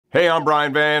Hey, I'm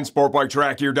Brian Van,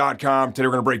 SportbikeTrackGear.com. Today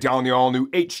we're going to break down the all-new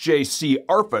HJC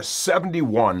RPHA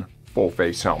 71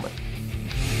 full-face helmet.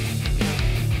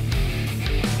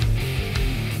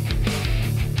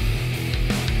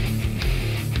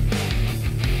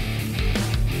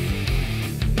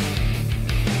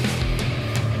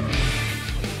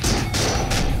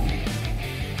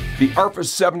 The RPHA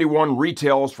 71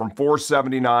 retails from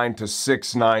 $479 to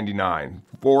 $699.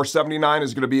 $479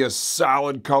 is going to be a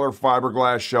solid color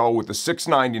fiberglass shell, with the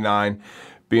 $699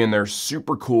 being their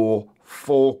super cool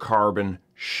full carbon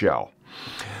shell.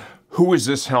 Who is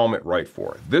this helmet right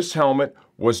for? This helmet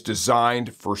was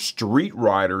designed for street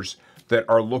riders that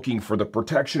are looking for the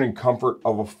protection and comfort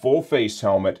of a full face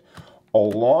helmet,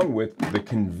 along with the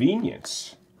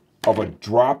convenience of a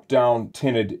drop-down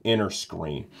tinted inner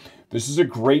screen. This is a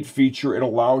great feature. It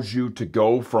allows you to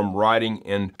go from riding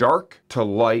in dark to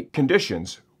light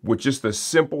conditions with just the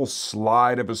simple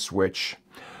slide of a switch.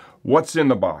 What's in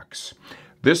the box?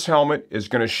 This helmet is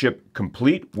going to ship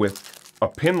complete with a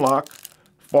pin lock,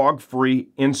 fog-free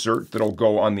insert that'll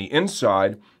go on the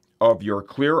inside of your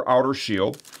clear outer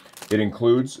shield. It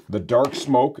includes the dark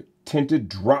smoke tinted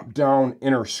drop-down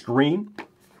inner screen,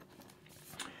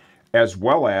 as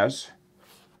well as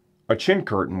a chin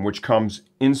curtain, which comes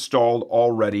installed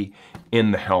already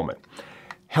in the helmet.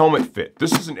 Helmet fit.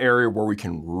 This is an area where we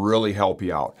can really help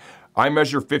you out. I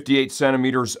measure 58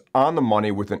 centimeters on the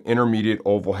money with an intermediate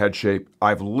oval head shape.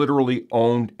 I've literally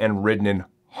owned and ridden in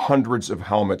hundreds of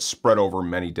helmets spread over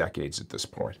many decades at this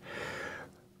point.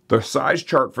 The size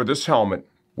chart for this helmet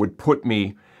would put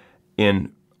me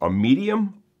in a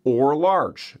medium or a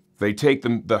large. They take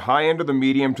the high end of the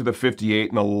medium to the 58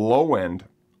 and the low end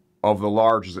of the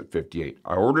large is at 58.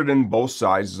 I ordered in both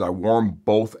sizes. I wore them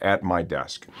both at my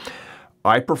desk.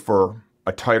 I prefer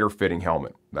a tighter fitting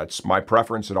helmet. That's my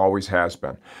preference. It always has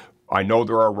been. I know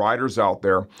there are riders out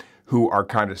there who are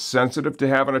kind of sensitive to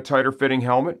having a tighter fitting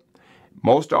helmet.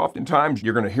 Most oftentimes,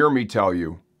 you're going to hear me tell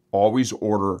you, always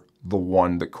order the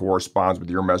one that corresponds with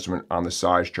your measurement on the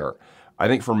size chart. I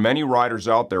think for many riders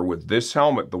out there with this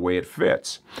helmet, the way it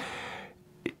fits,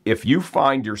 if you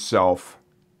find yourself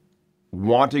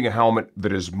wanting a helmet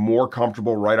that is more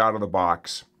comfortable right out of the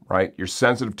box, right? You're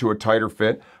sensitive to a tighter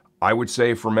fit. I would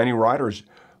say for many riders,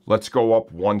 let's go up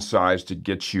one size to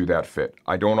get you that fit.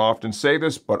 I don't often say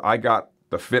this, but I got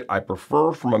the fit I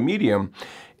prefer from a medium,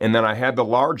 and then I had the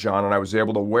large on and I was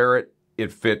able to wear it.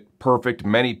 It fit perfect.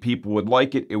 Many people would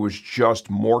like it. It was just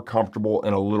more comfortable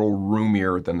and a little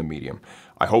roomier than the medium.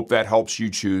 I hope that helps you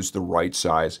choose the right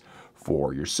size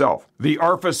for yourself. The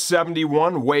RPHA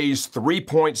 71 weighs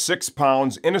 3.6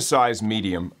 pounds in a size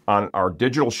medium on our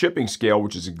digital shipping scale,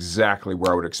 which is exactly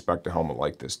where I would expect a helmet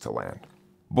like this to land.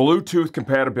 Bluetooth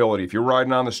compatibility. If you're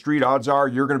riding on the street, odds are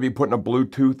you're going to be putting a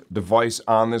Bluetooth device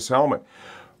on this helmet.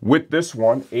 With this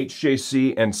one,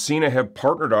 HJC and Sena have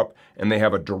partnered up and they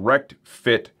have a direct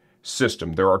fit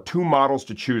system. There are two models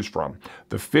to choose from,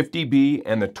 the 50B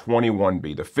and the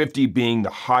 21B. The 50 being the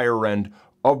higher end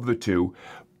of the two.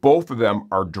 Both of them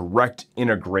are direct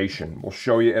integration. We'll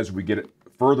show you as we get it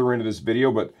further into this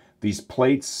video, but these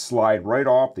plates slide right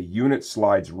off. The unit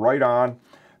slides right on.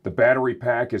 The battery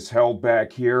pack is held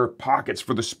back here. Pockets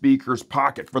for the speakers,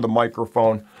 pocket for the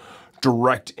microphone.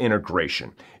 Direct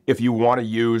integration. If you want to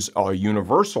use a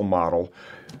universal model,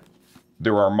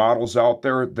 there are models out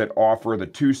there that offer the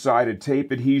two-sided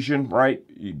tape adhesion, right?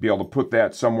 You'd be able to put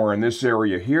that somewhere in this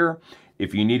area here.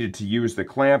 If you needed to use the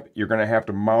clamp, you're going to have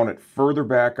to mount it further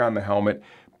back on the helmet,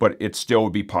 but it still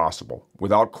would be possible.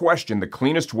 Without question, the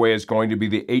cleanest way is going to be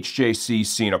the HJC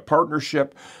Sena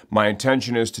partnership. My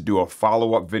intention is to do a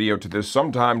follow-up video to this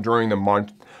sometime during the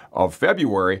month of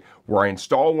February, where I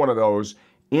install one of those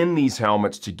in these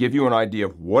helmets to give you an idea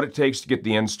of what it takes to get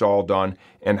the install done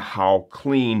and how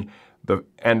clean the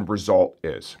end result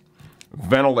is.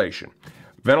 Ventilation.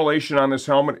 Ventilation on this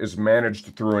helmet is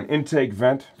managed through an intake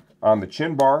vent on the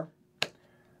chin bar.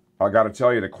 I got to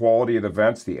tell you, the quality of the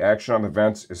vents, the action on the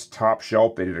vents is top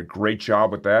shelf. They did a great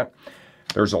job with that.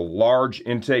 There's a large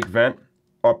intake vent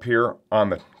up here on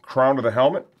the crown of the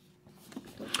helmet.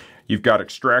 You've got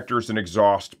extractors and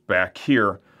exhaust back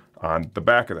here on the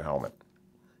back of the helmet.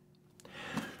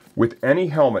 With any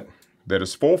helmet that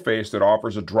is full face that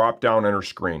offers a drop-down inner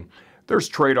screen, there's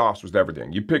trade-offs with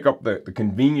everything. You pick up the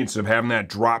convenience of having that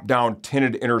drop-down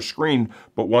tinted inner screen,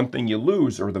 but one thing you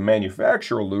lose, or the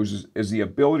manufacturer loses, is the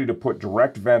ability to put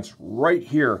direct vents right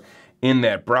here in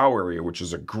that brow area, which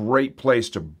is a great place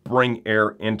to bring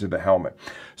air into the helmet.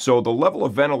 So the level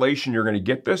of ventilation you're going to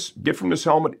get from this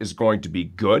helmet is going to be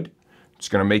good. It's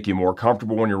going to make you more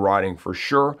comfortable when you're riding for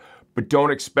sure, but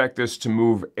don't expect this to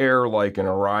move air like an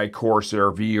Arai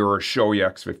Corsair V or a Shoei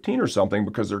X15 or something,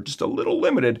 because they're just a little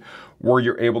limited where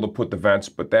you're able to put the vents,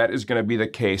 but that is going to be the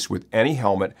case with any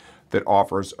helmet that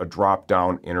offers a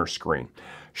drop-down inner screen.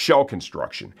 Shell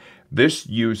construction. This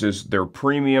uses their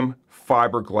premium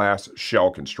fiberglass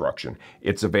shell construction.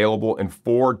 It's available in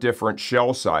 4 different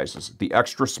shell sizes. The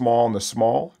extra small and the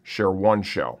small share one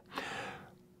shell.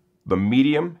 The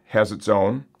medium has its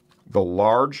own. The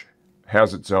large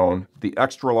has its own. The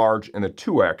extra large and the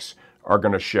 2X are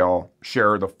going to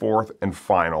share the 4th and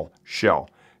final shell.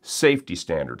 Safety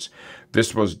standards.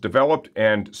 This was developed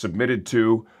and submitted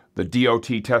to the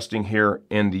DOT testing here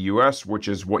in the US, which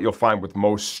is what you'll find with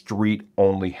most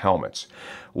street-only helmets.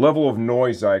 Level of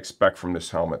noise I expect from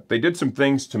this helmet. They did some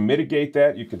things to mitigate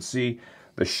that. You can see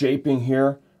the shaping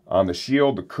here on the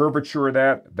shield, the curvature of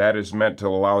that. That is meant to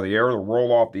allow the air to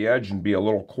roll off the edge and be a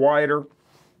little quieter,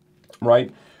 right?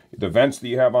 The vents that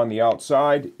you have on the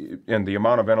outside and the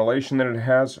amount of ventilation that it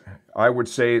has, I would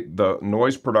say the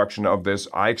noise production of this,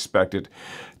 I expect it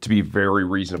to be very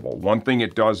reasonable. One thing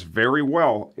it does very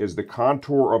well is the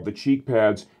contour of the cheek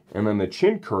pads and then the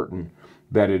chin curtain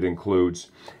that it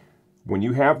includes. When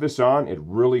you have this on, it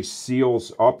really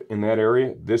seals up in that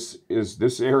area. This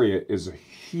area is a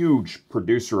huge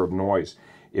producer of noise.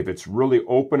 If it's really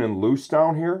open and loose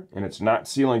down here and it's not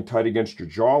sealing tight against your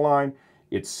jawline,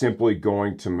 it's simply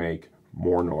going to make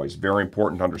more noise. Very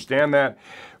important to understand that.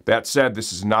 That said,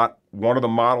 this is not one of the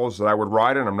models that I would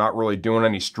ride in. I'm not really doing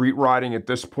any street riding at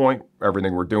this point.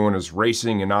 Everything we're doing is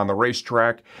racing and on the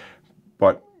racetrack.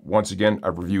 But once again,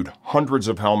 I've reviewed hundreds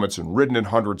of helmets and ridden in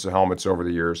hundreds of helmets over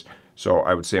the years. So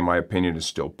I would say my opinion is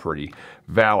still pretty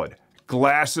valid.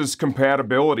 Glasses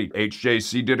compatibility.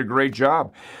 HJC did a great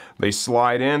job. They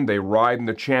slide in, they ride in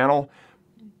the channel.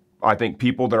 I think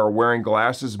people that are wearing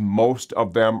glasses, most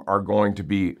of them are going to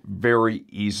be very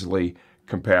easily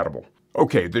compatible.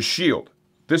 Okay, the shield.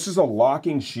 This is a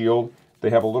locking shield.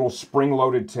 They have a little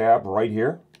spring-loaded tab right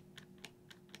here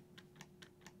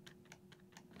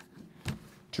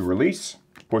to release,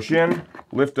 push in,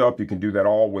 lift up. You can do that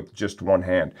all with just one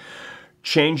hand.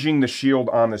 Changing the shield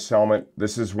on this helmet,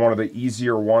 this is one of the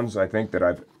easier ones I think that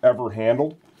I've ever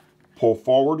handled. Pull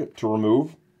forward to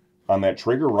remove on that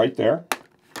trigger right there,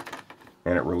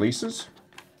 and it releases.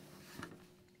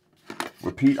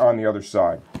 Repeat on the other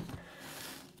side.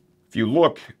 If you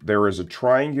look, there is a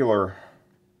triangular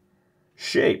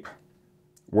shape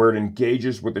where it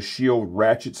engages with the shield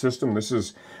ratchet system. This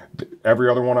is, every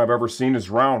other one I've ever seen is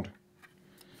round.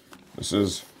 This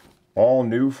is all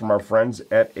new from our friends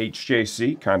at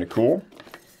HJC, kind of cool,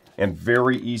 and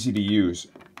very easy to use.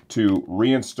 To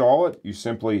reinstall it, you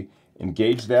simply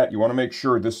engage that. You want to make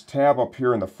sure this tab up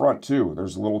here in the front too,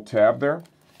 there's a little tab there.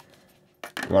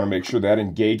 You want to make sure that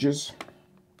engages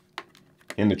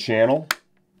in the channel,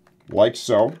 like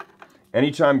so.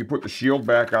 Anytime you put the shield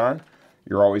back on,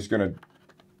 you're always going to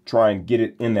try and get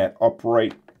it in that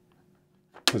upright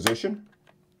position.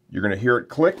 You're going to hear it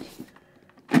click.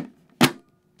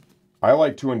 I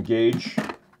like to engage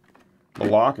the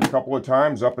lock a couple of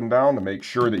times up and down to make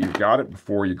sure that you've got it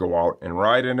before you go out and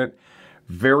ride in it.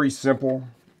 Very simple.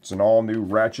 It's an all-new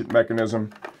ratchet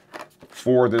mechanism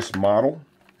for this model.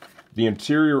 The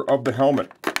interior of the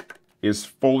helmet is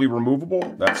fully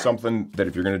removable. That's something that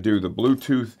if you're going to do the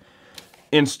Bluetooth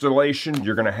installation,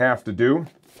 you're going to have to do.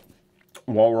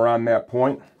 While we're on that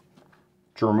point,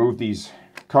 to remove these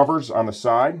covers on the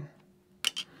side,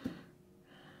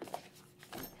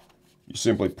 you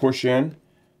simply push in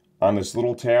on this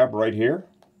little tab right here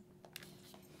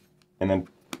and then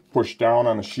push down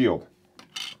on the shield.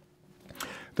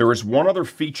 There is one other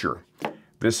feature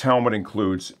this helmet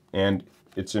includes, and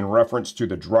it's in reference to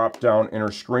the drop-down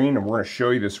inner screen, and we're going to show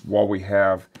you this while we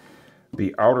have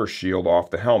the outer shield off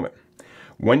the helmet.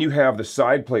 When you have the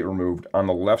side plate removed on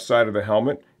the left side of the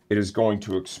helmet, it is going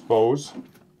to expose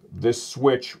this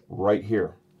switch right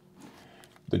here.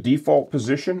 The default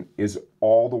position is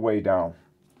all the way down.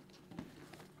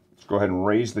 Let's go ahead and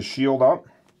raise the shield up.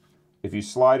 If you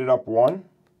slide it up one,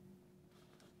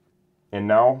 and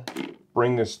now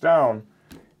bring this down,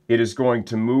 it is going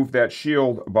to move that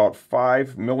shield about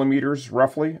 5 millimeters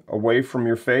roughly away from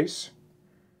your face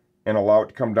and allow it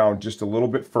to come down just a little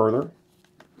bit further.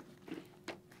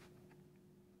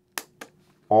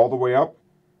 All the way up.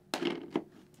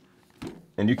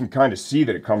 And you can kind of see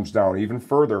that it comes down even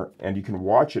further, and you can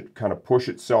watch it kind of push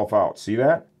itself out. See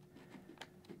that?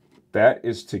 That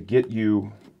is to get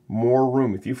you more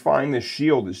room. If you find this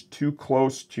shield is too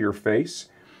close to your face,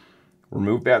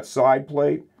 remove that side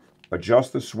plate,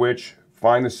 adjust the switch,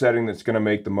 find the setting that's going to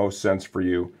make the most sense for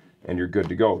you, and you're good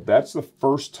to go. That's the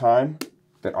first time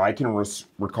that I can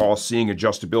recall seeing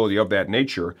adjustability of that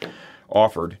nature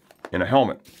offered in a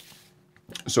helmet.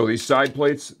 So these side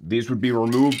plates, these would be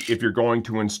removed if you're going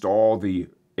to install the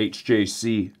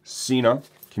HJC RPHA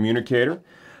communicator.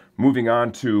 Moving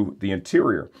on to the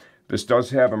interior. This does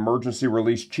have emergency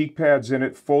release cheek pads in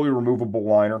it, fully removable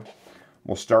liner.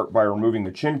 We'll start by removing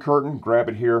the chin curtain, grab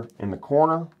it here in the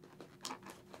corner,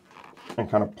 and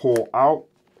kind of pull out.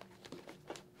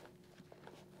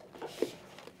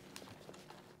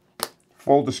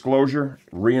 Full disclosure,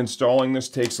 reinstalling this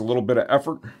takes a little bit of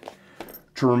effort.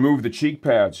 To remove the cheek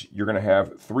pads, you're going to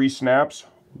have 3 snaps,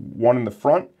 one in the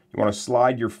front. You want to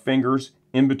slide your fingers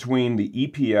in between the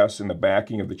EPS and the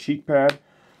backing of the cheek pad.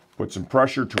 Put some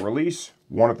pressure to release,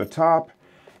 one at the top,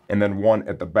 and then one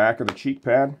at the back of the cheek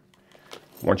pad.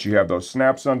 Once you have those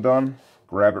snaps undone,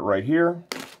 grab it right here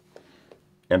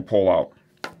and pull out.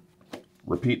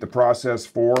 Repeat the process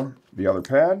for the other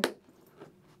pad.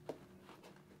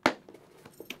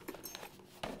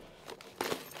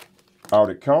 Out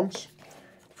it comes.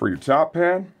 For your top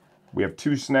pad, we have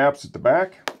 2 snaps at the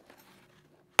back.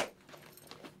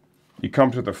 You come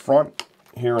to the front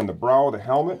here in the brow of the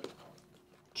helmet.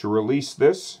 To release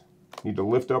this, you need to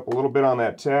lift up a little bit on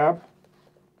that tab.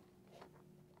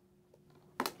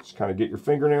 Just kind of get your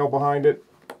fingernail behind it.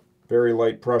 Very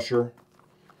light pressure.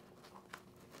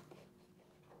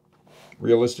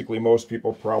 Realistically, most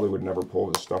people probably would never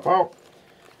pull this stuff out.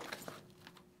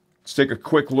 Let's take a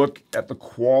quick look at the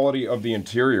quality of the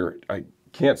interior. I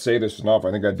can't say this enough.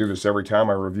 I think I do this every time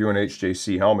I review an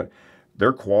HJC helmet.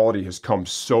 Their quality has come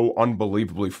so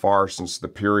unbelievably far since the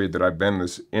period that I've been in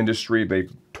this industry.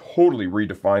 They've totally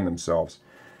redefined themselves.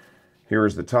 Here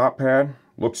is the top pad.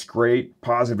 Looks great.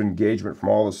 Positive engagement from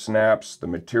all the snaps. The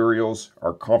materials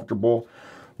are comfortable.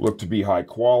 Look to be high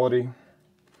quality.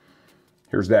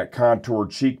 Here's that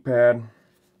contoured cheek pad.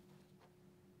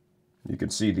 You can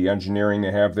see the engineering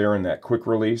they have there in that quick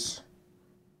release.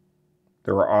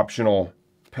 There are optional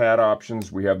pad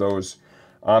options. We have those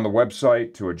on the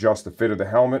website to adjust the fit of the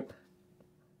helmet.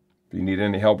 If you need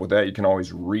any help with that, you can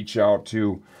always reach out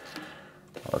to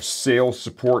our sales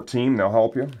support team. They'll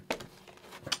help you.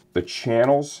 The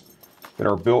channels that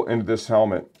are built into this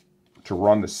helmet to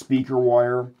run the speaker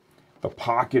wire, the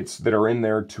pockets that are in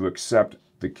there to accept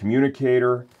the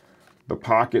communicator, the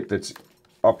pocket that's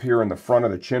up here in the front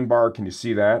of the chin bar, can you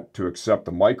see that, to accept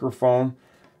the microphone.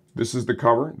 This is the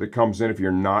cover that comes in if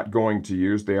you're not going to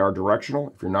use, they are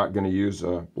directional, if you're not going to use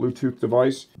a Bluetooth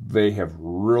device. They have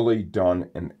really done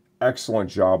an excellent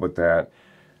job with that.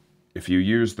 If you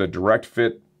use the direct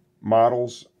fit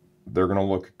models, they're going to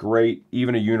look great.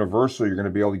 Even a universal, you're going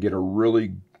to be able to get a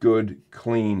really good,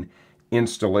 clean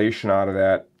installation out of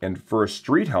that. And for a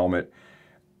street helmet,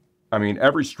 I mean,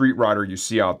 every street rider you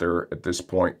see out there at this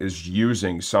point is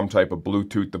using some type of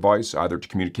Bluetooth device, either to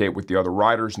communicate with the other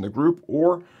riders in the group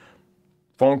or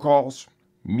phone calls,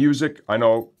 music. I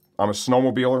know I'm a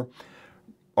snowmobiler.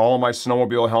 All of my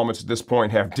snowmobile helmets at this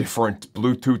point have different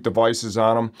Bluetooth devices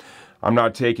on them. I'm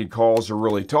not taking calls or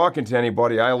really talking to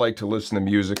anybody. I like to listen to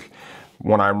music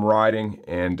when I'm riding,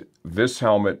 and this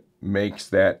helmet makes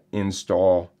that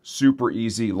install super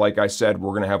easy. Like I said,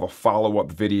 we're going to have a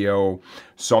follow-up video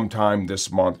sometime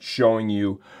this month showing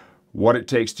you what it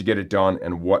takes to get it done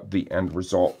and what the end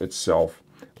result itself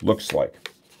looks like.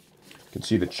 You can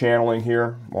see the channeling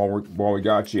here while we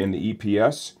got you in the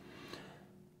EPS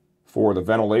for the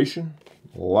ventilation.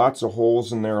 Lots of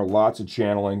holes in there, lots of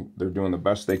channeling. They're doing the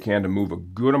best they can to move a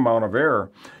good amount of air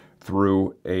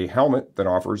through a helmet that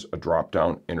offers a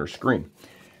drop-down inner screen.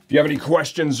 If you have any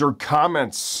questions or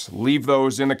comments, leave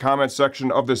those in the comment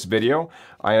section of this video.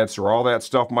 I answer all that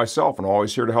stuff myself and I'm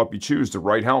always here to help you choose the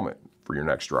right helmet for your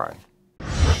next ride.